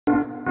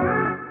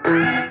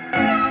Alright,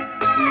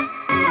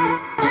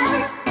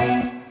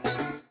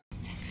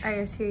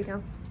 guys, here you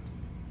go.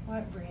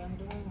 What, Brie? I'm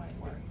doing my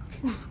work.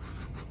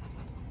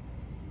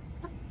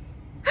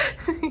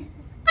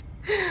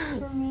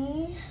 For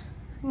me?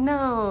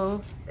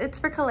 No, it's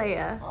for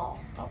Kalea. Oh.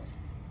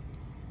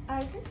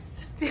 I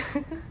just.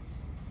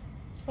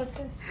 What's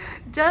this?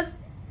 Just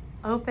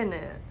open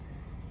it.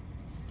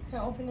 Can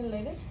I open it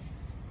later?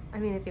 I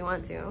mean, if you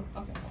want to.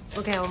 Okay.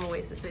 Okay, I'm gonna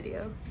waste this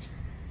video.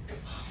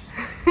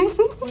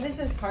 What is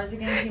this? Cards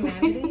Against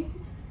Humanity?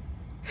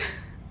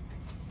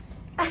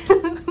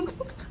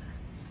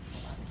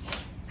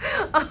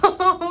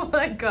 Oh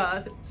my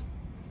gosh.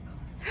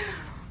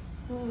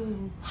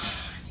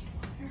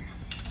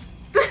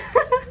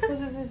 What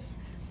is this?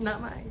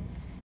 Not mine.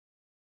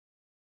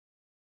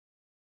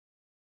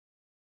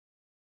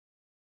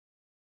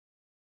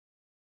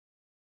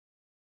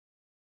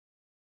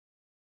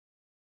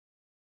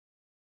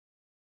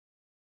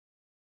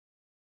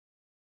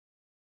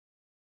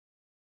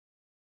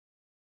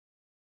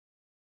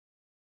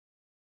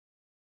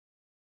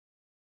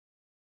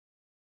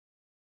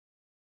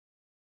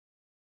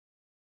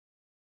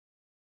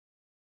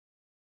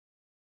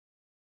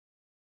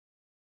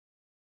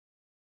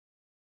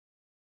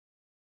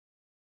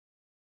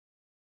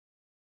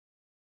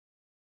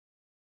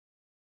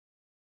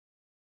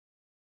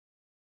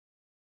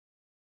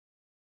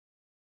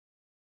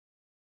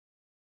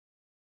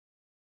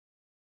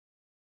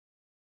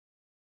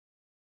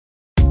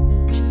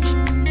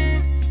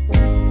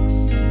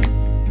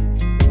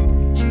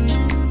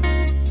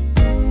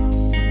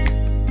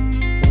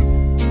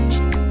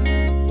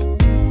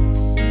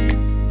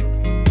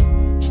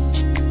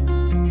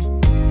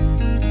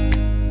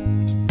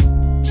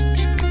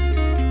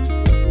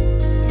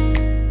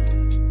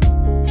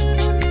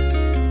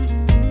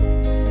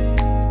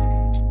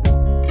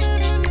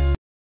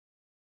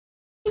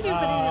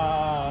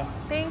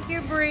 Thank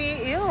you,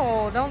 Brie.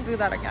 Ew, don't do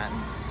that again.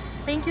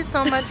 Thank you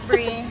so much,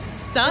 Brie.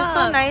 Stop. You're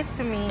so nice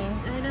to me.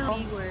 I know.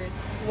 B word.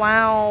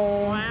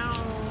 Wow.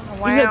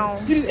 Wow.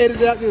 You just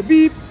edited out the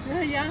beep.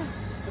 Yeah.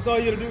 That's all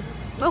you gotta do.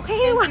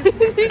 Okay.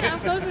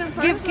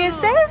 Give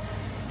kisses?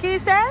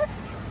 Kisses?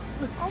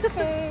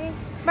 Okay.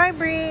 Bye,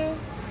 Brie.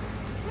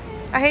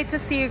 I hate to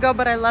see you go,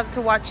 but I love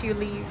to watch you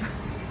leave.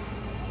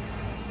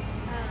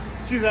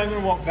 She's not gonna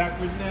walk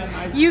backwards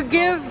now. You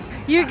give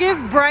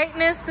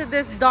brightness to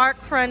this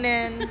dark front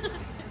end.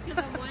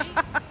 Because I'm white?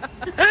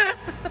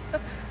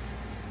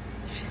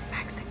 She's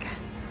Mexican.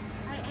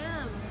 I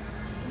am.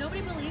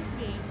 Nobody believes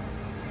me.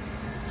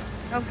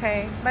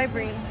 Okay. Bye,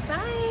 Brie.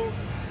 Bye.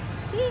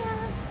 See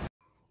ya.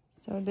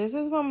 So this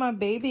is what my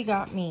baby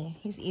got me.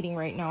 He's eating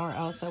right now, or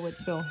else I would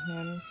film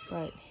him.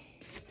 But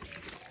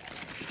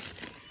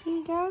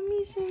he got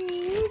me some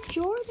new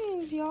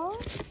Jordans, y'all.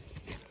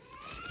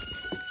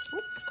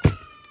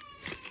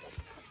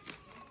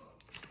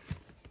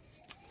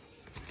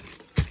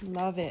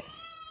 Love it.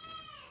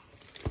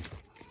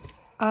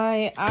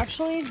 I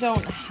actually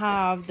don't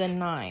have the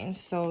 9s,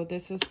 so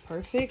this is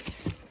perfect.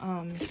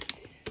 I'm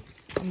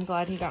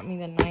glad he got me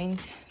the 9s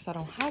because I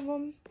don't have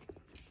them.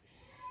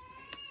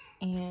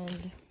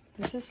 And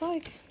this is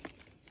like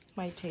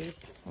my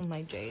taste on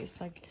my J's,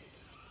 like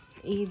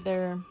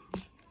either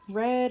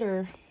red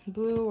or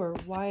blue or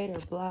white or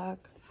black.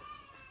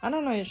 I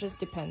don't know, it just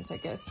depends, I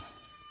guess.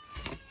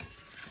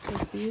 So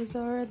these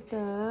are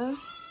the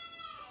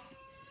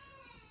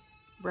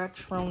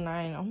Retro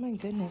 9. Oh my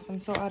goodness, I'm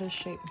so out of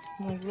shape.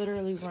 I'm like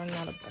literally running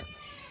out of breath.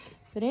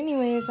 But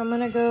anyways, I'm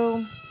gonna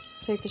go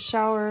take a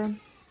shower.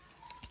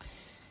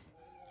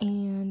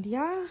 And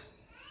yeah,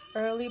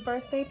 early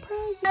birthday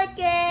present.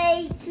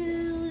 Birthday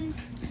to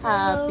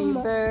Happy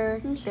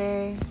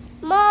birthday,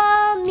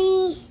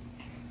 Mommy.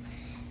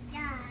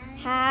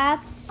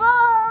 Happy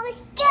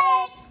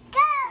birthday.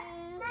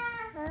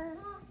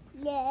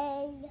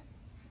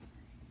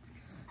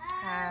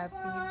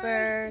 happy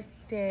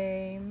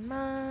birthday,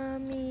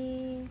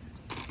 Mommy.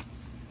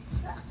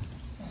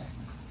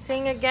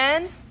 Sing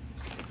again.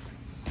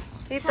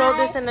 Can you throw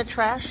this in the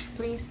trash,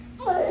 please?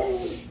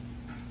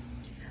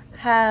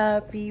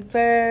 Happy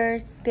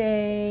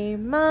birthday,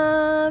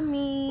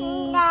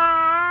 Mommy.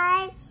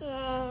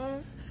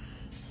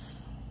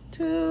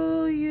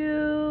 To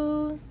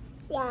you.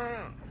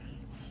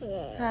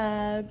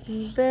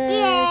 Happy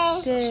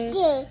birthday.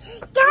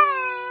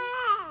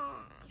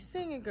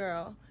 Sing it,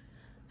 girl.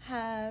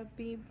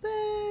 Happy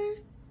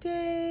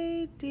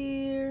birthday,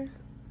 dear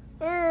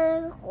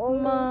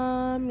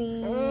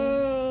Mommy.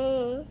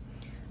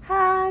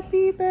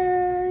 Happy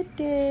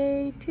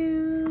birthday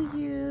to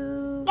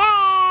you.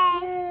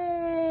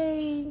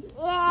 Yay.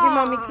 Give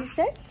Mommy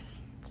kisses.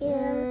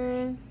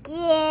 Can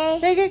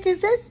I get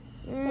kisses?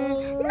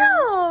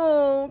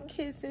 No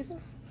kisses.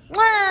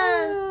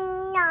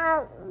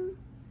 Mwah.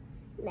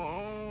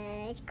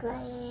 Yay.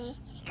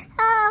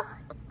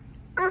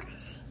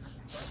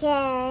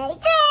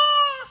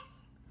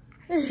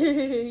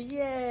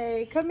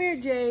 Come here,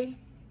 Jay.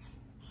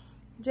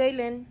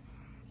 Jalen.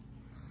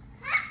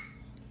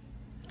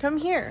 Come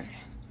here.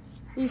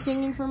 Are you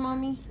singing for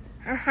Mommy?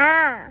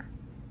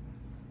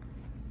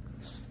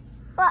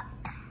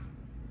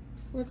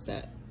 What's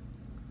that?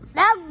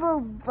 That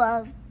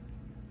boo-boo.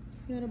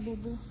 You got a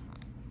boo-boo?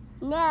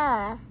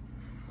 No.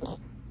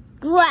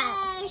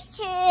 Grass.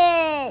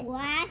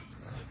 Grass.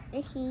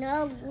 It's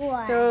no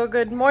grass. So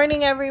good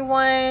morning,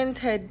 everyone.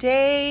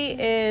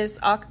 Today is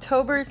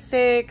October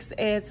 6th.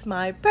 It's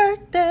my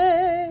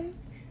birthday.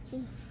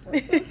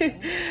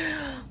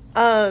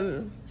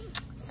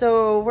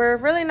 So we're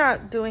really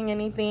not doing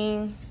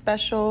anything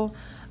special.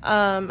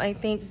 I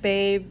think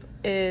Babe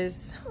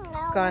is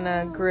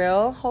gonna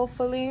grill,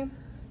 hopefully.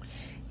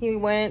 He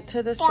went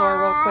to the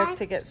store real quick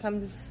to get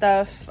some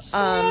stuff.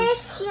 And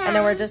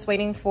then we're just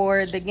waiting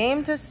for the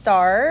game to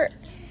start.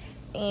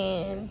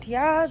 And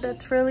yeah,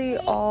 that's really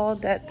all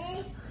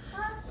that's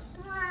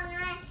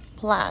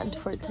planned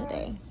for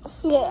today.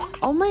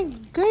 Oh my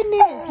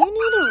goodness, you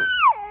need to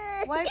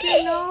wipe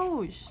your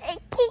nose. What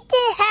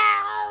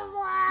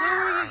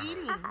were you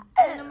eating?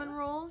 Cinnamon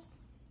rolls?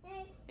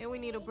 And we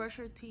need to brush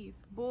our teeth.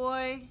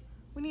 Boy,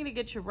 we need to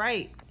get you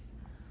right.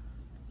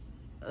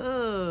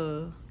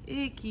 Ugh,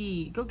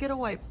 icky. Go get a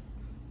wipe.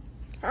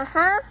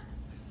 Uh-huh.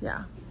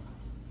 Yeah.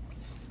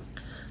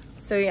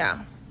 So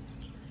yeah.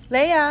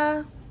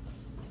 Leia.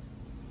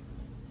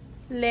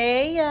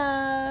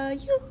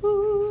 Leia.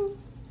 Yoo-hoo.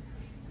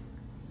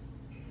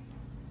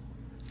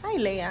 Hi,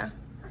 Leia.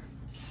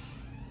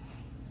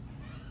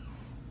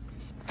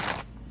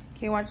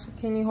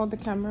 Can you hold the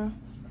camera?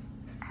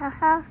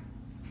 Uh-huh.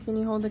 Can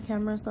you hold the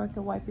camera so I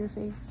can wipe your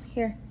face?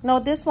 Here. No,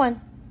 this one.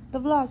 The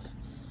vlog.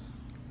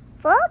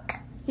 Book?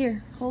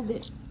 Here, hold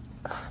it.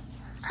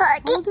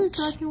 Hold it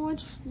so I can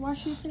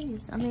wash your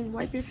face. I mean,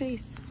 wipe your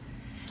face.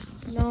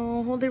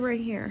 No, hold it right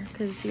here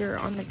because you're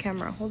on the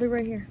camera. Hold it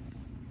right here.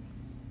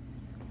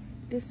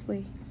 This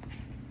way.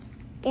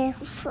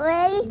 This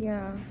way?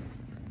 Yeah.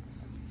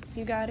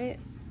 You got it?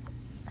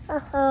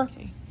 Uh-huh.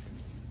 Okay.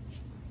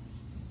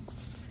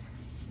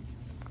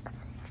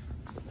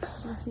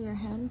 Can you see your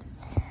hand?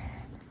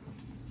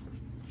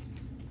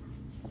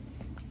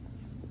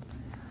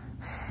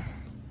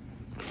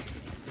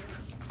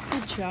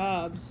 Good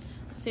job.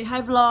 Say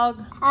hi,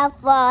 vlog.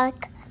 Have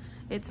work.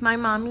 It's my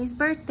mommy's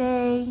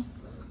birthday.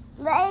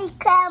 Where's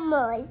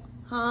camera?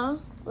 Huh?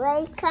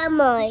 Where's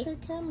camera? Where's your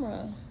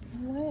camera?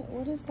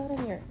 What is that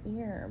in your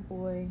ear,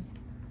 boy?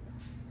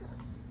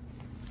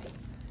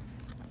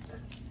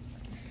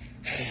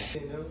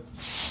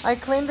 I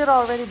cleaned it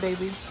already,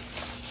 baby.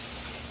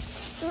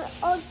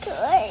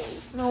 Okay.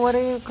 No, what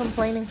are you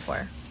complaining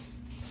for?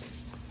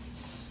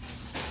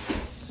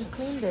 I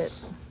cleaned it.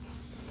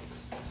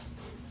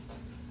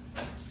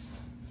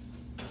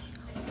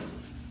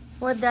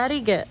 What'd Daddy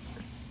get?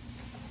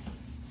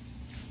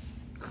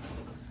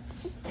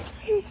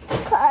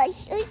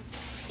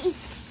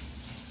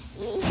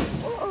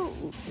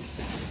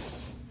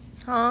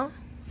 Huh?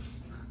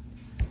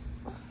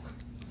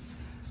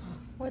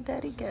 What'd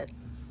Daddy get?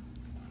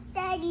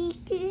 Daddy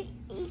too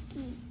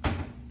icky.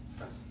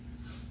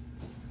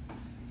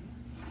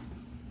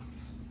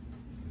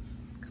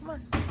 Come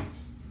on.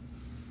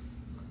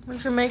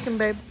 What you making,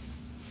 babe?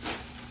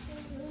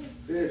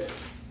 Fish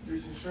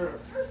and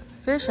shrimp.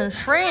 Fish and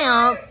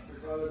shrimp.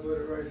 Garlic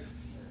butter rice.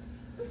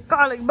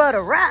 Garlic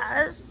butter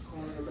rice.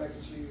 Corn and mac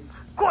and cheese.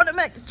 Corn and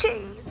mac and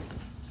cheese.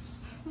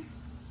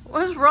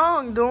 What's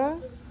wrong,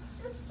 Doom?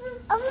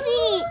 A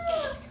feet.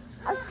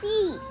 A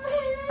feet.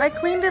 I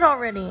cleaned it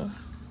already.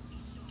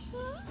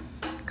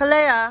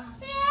 Kalea.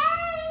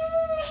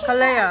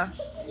 Kalea.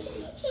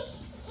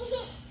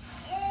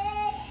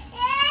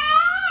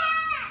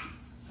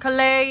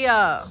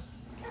 Kalea.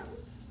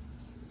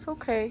 It's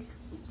okay.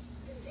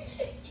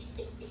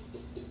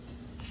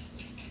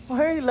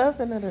 Why are you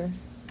laughing at her?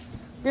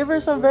 Give her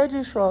some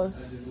veggie straws.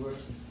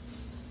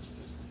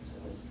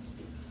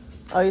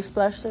 Oh, you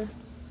splashed her?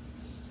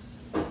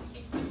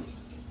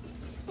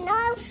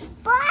 No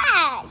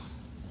splash.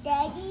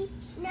 Daddy,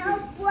 no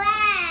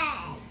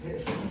splash.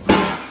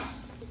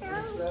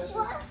 No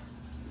splash.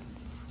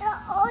 No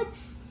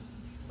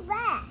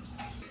splash.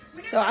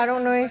 So I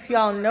don't know if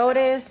y'all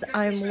noticed,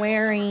 I'm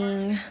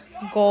wearing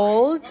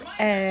gold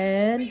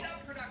and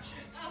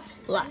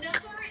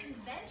black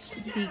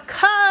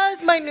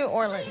because my New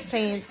Orleans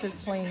Saints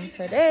is playing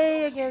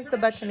today against the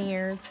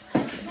Buccaneers,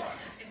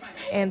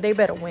 and they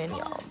better win,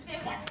 y'all.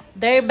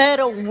 They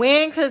better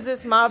win because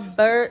it's my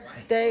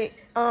birthday.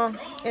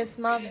 It's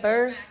my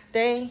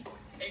birthday.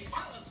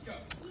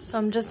 So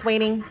I'm just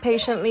waiting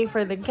patiently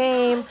for the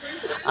game.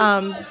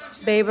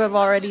 Babe have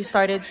already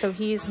started, so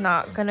he's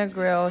not gonna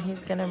grill.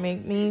 He's gonna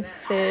make me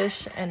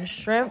fish and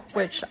shrimp,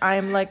 which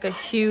I'm like a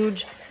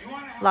huge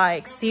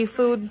like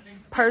seafood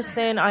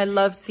person. I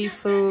love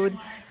seafood.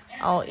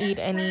 I'll eat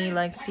any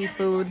like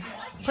seafood.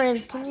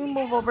 Prince, can you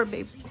move over,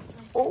 babe?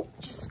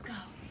 Oops.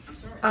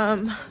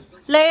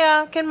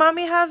 Leia, can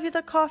mommy have you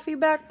the coffee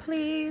back,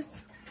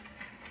 please?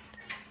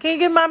 Can you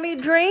give mommy a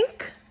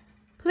drink,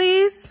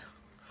 please?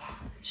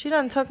 She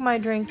done took my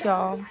drink,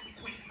 y'all.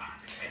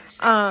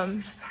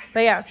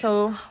 But yeah,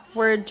 so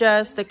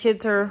the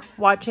kids are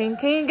watching.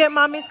 Can you get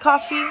mommy's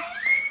coffee?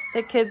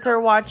 The kids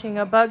are watching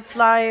A Bug's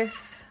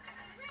Life.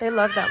 They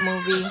love that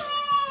movie.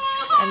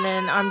 And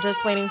then I'm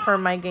just waiting for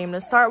my game to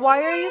start.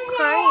 Why are you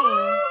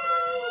crying?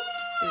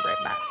 Be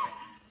right back.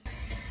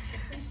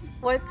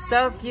 What's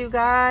up, you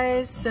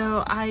guys?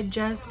 So I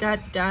just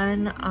got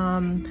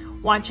done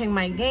watching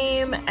my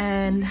game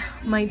and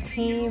my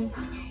team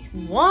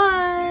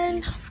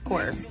won, of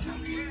course.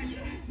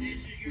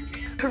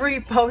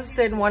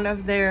 Reposted one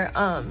of their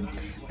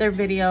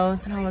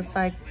videos, and I was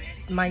like,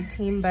 my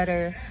team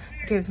better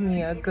give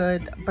me a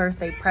good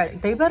birthday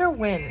present. They better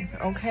win,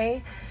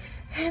 okay?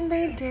 And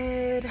they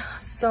did.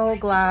 So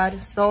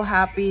glad, so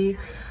happy.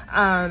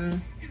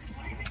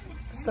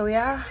 So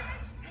yeah,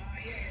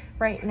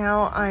 right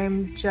now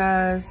I'm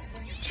just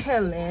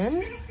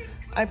chilling.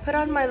 I put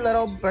on my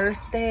little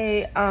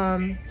birthday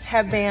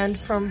headband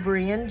from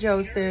Brie and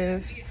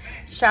Joseph.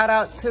 Shout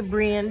out to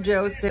Brie and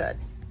Joseph.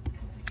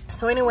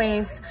 So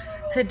anyways,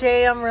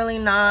 today I'm really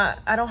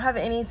I don't have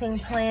anything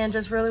planned,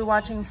 just really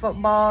watching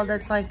football.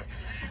 That's like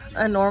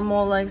a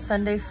normal like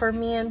Sunday for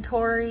me and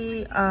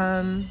Tori.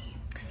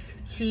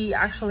 He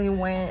actually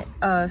went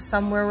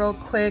somewhere real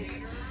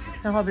quick,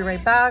 and I'll be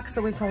right back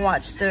so we can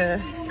watch the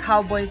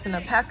Cowboys and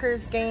the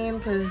Packers game,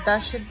 because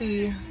that should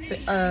be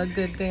a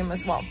good game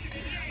as well.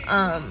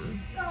 Oh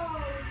my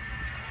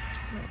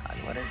God,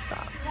 what is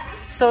that?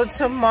 So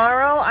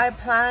tomorrow I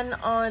plan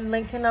on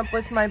linking up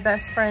with my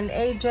best friend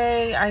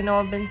AJ. I know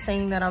I've been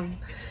saying that I'm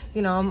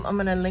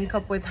gonna link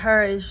up with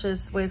her. It's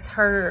just with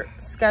her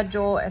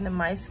schedule and then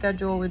my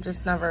schedule, we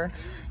just never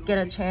get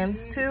a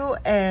chance to.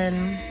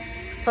 And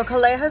so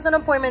Kalea has an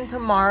appointment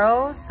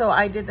tomorrow, so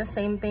I did the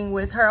same thing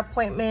with her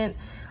appointment.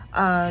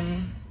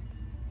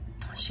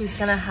 She's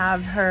gonna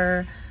have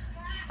her,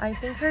 I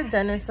think her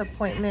dentist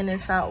appointment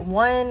is at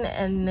 1,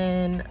 and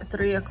then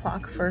 3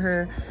 o'clock for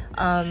her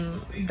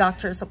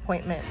doctor's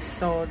appointment.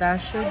 So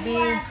that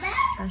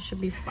should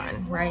be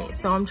fun, right?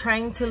 So I'm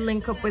trying to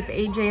link up with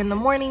AJ in the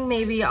morning.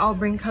 Maybe I'll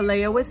bring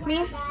Kalea with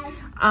me.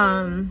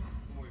 And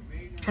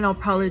I'll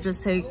probably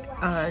just take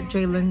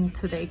Jalen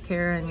to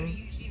daycare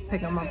and pick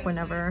him up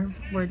whenever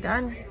we're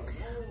done.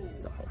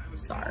 So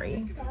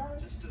sorry.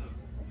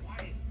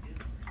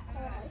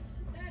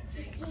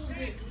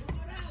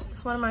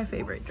 It's one of my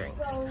favorite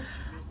drinks.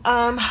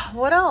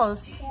 What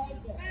else?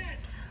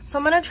 So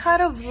I'm gonna try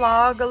to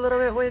vlog a little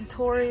bit with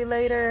Tori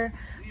later.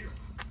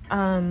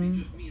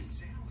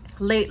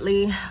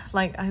 Lately,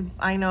 like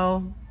I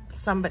know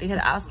somebody had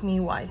asked me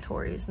why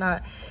Tori's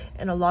not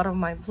in a lot of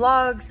my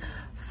vlogs.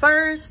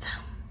 First,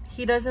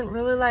 he doesn't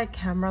really like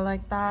camera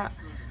like that.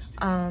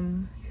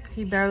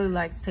 He barely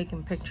likes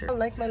taking pictures. I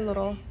like my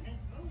little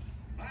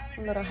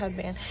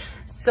headband.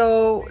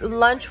 So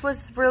lunch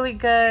was really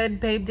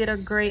good. Babe did a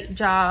great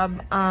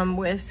job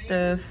with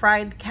the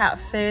fried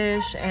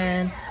catfish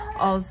and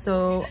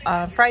also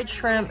fried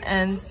shrimp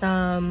and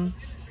some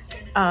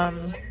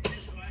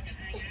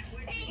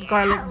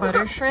garlic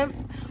butter shrimp.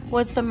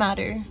 What's the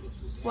matter?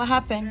 What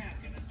happened?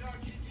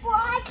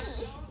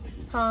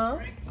 Huh?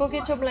 Go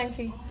get your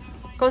blankie.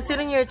 Go sit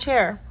in your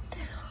chair.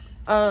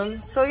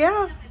 So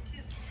yeah.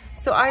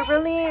 So I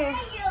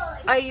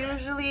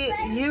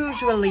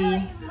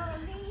usually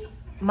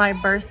my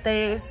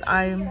birthdays,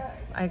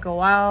 I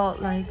go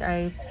out, like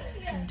I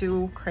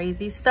do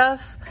crazy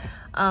stuff.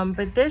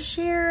 But this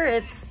year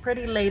it's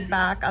pretty laid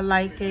back. I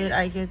like it.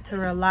 I get to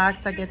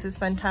relax. I get to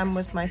spend time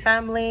with my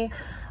family.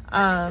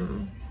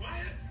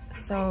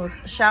 So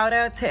shout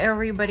out to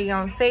everybody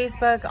on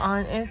Facebook,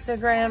 on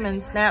Instagram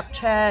and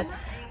Snapchat.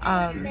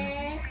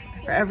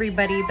 For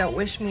everybody that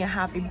wished me a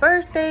happy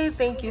birthday,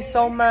 thank you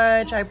so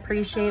much. I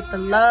appreciate the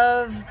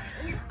love.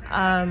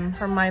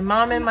 From my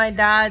mom and my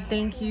dad,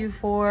 thank you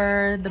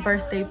for the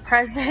birthday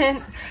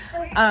present.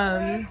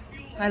 I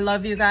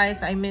love you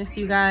guys. I miss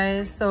you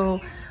guys. So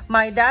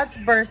my dad's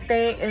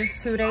birthday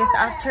is 2 days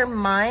after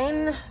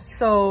mine.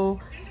 So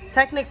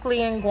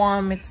technically in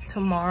Guam it's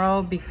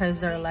tomorrow because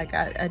they're like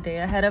a day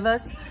ahead of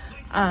us.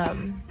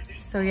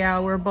 So yeah,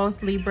 we're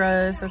both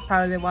Libras. That's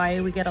probably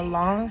why we get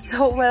along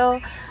so well.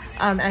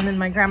 And then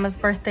my grandma's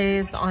birthday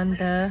is on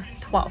the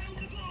 12th.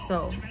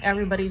 So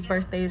everybody's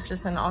birthday is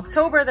just in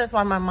October. That's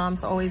why my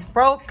mom's always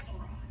broke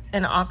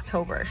in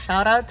October.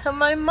 Shout out to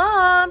my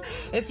mom.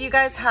 If you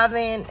guys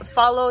haven't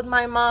followed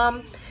my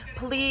mom,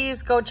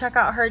 please go check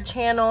out her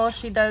channel.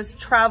 She does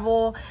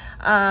travel.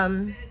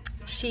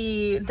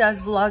 She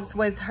does vlogs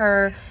with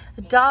her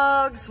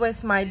dogs,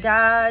 with my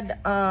dad,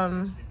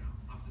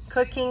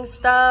 cooking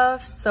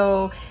stuff.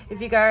 So if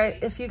you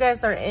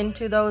guys are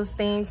into those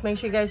things, make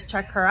sure you guys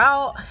check her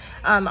out.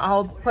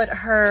 I'll put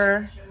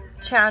her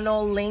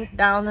channel link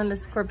down in the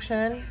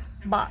description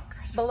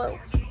box below.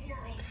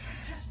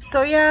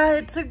 So yeah,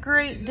 it's a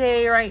great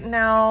day right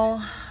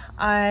now.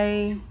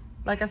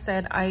 Like I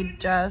said, I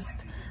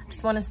just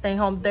want to stay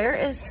home. There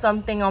is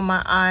something on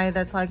my eye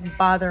that's like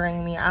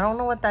bothering me. I don't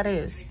know what that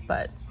is,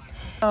 but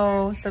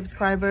oh,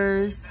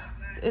 subscribers,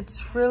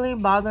 it's really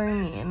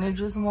bothering me and it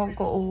just won't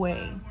go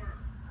away.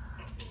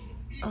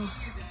 Ugh.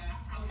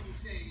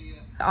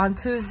 On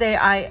Tuesday,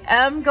 I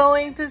am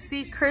going to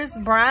see Chris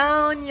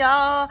Brown,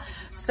 y'all.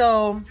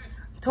 So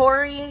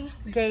Tori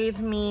gave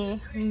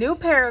me a new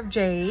pair of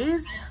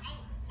J's.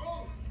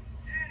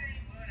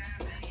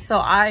 so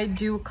I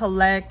do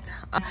collect.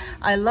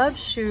 I love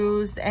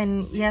shoes,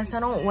 and yes, I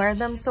don't wear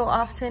them so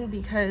often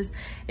because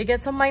it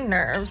gets on my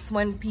nerves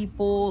when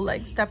people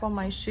like step on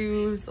my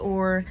shoes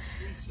or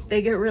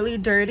they get really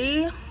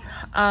dirty.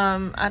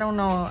 I don't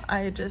know,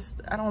 I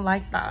don't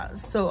like that.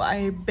 So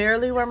I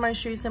barely wear my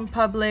shoes in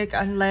public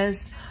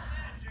unless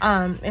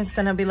it's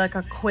gonna be like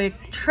a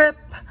quick trip,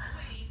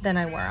 then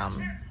I wear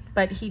them.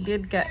 But he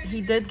did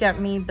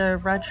get me the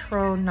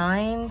retro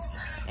 9s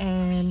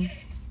and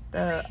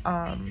the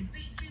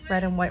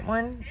red and white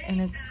one,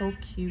 and it's so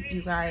cute,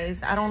 you guys.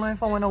 I don't know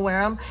if I want to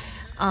wear them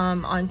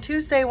on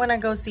Tuesday when I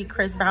go see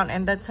Chris Brown.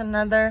 And that's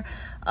another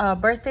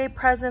birthday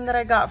present that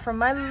I got from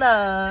my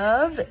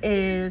love,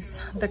 is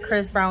the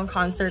Chris Brown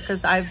concert,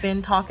 because I've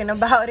been talking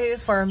about it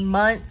for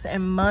months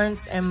and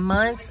months and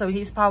months. So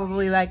he's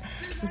probably like,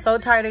 I'm so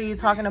tired of you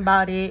talking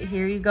about it,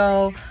 here you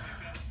go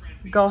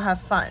have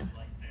fun.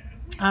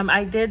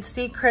 I did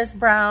see Chris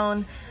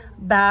Brown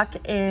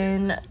back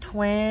in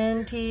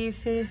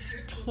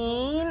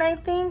 2015, I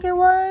think it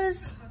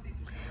was,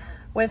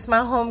 with my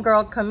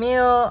homegirl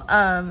Camille,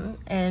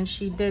 and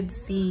she did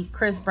see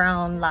Chris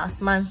Brown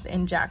last month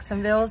in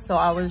Jacksonville, so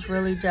I was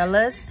really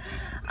jealous.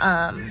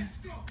 But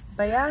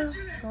yeah,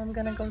 so I'm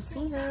gonna go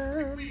see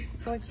him.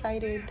 So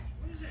excited.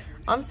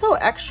 I'm so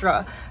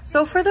extra.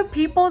 So for the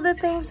people that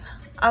think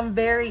I'm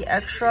very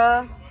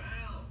extra,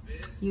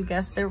 you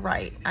guessed it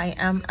right, I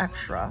am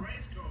extra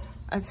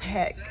as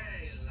heck.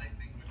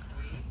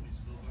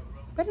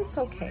 But it's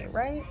okay,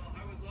 right?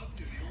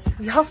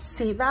 Y'all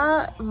see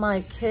that?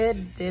 My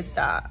kid did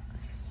that.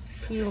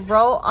 He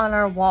wrote on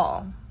our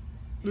wall.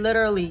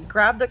 Literally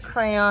grabbed a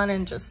crayon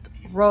and just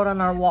wrote on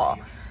our wall.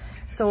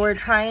 So we're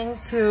trying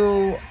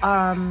to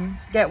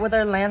get with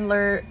our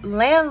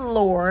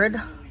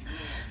landlord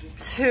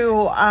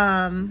to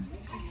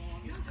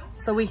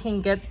so we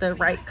can get the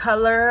right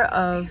color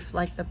of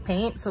like the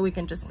paint, so we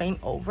can just paint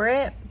over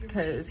it,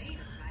 because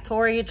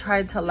Tori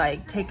tried to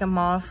like take him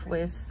off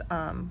with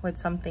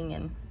something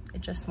and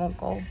it just won't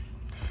go.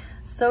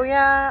 So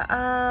yeah,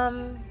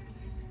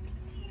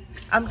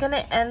 I'm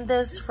gonna end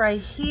this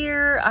right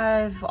here.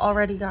 I've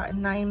already got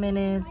 9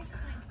 minutes.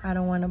 I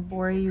don't want to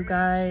bore you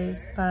guys,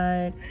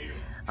 but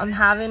I'm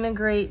having a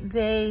great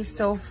day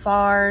so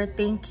far.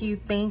 Thank you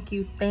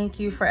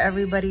for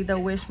everybody that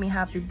wished me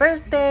happy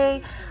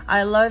birthday.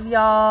 I love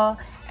y'all,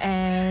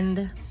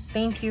 and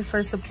thank you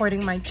for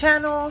supporting my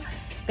channel.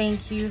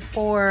 Thank you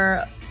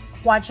for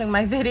watching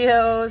my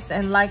videos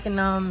and liking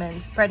them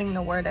and spreading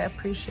the word. I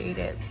appreciate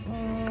it.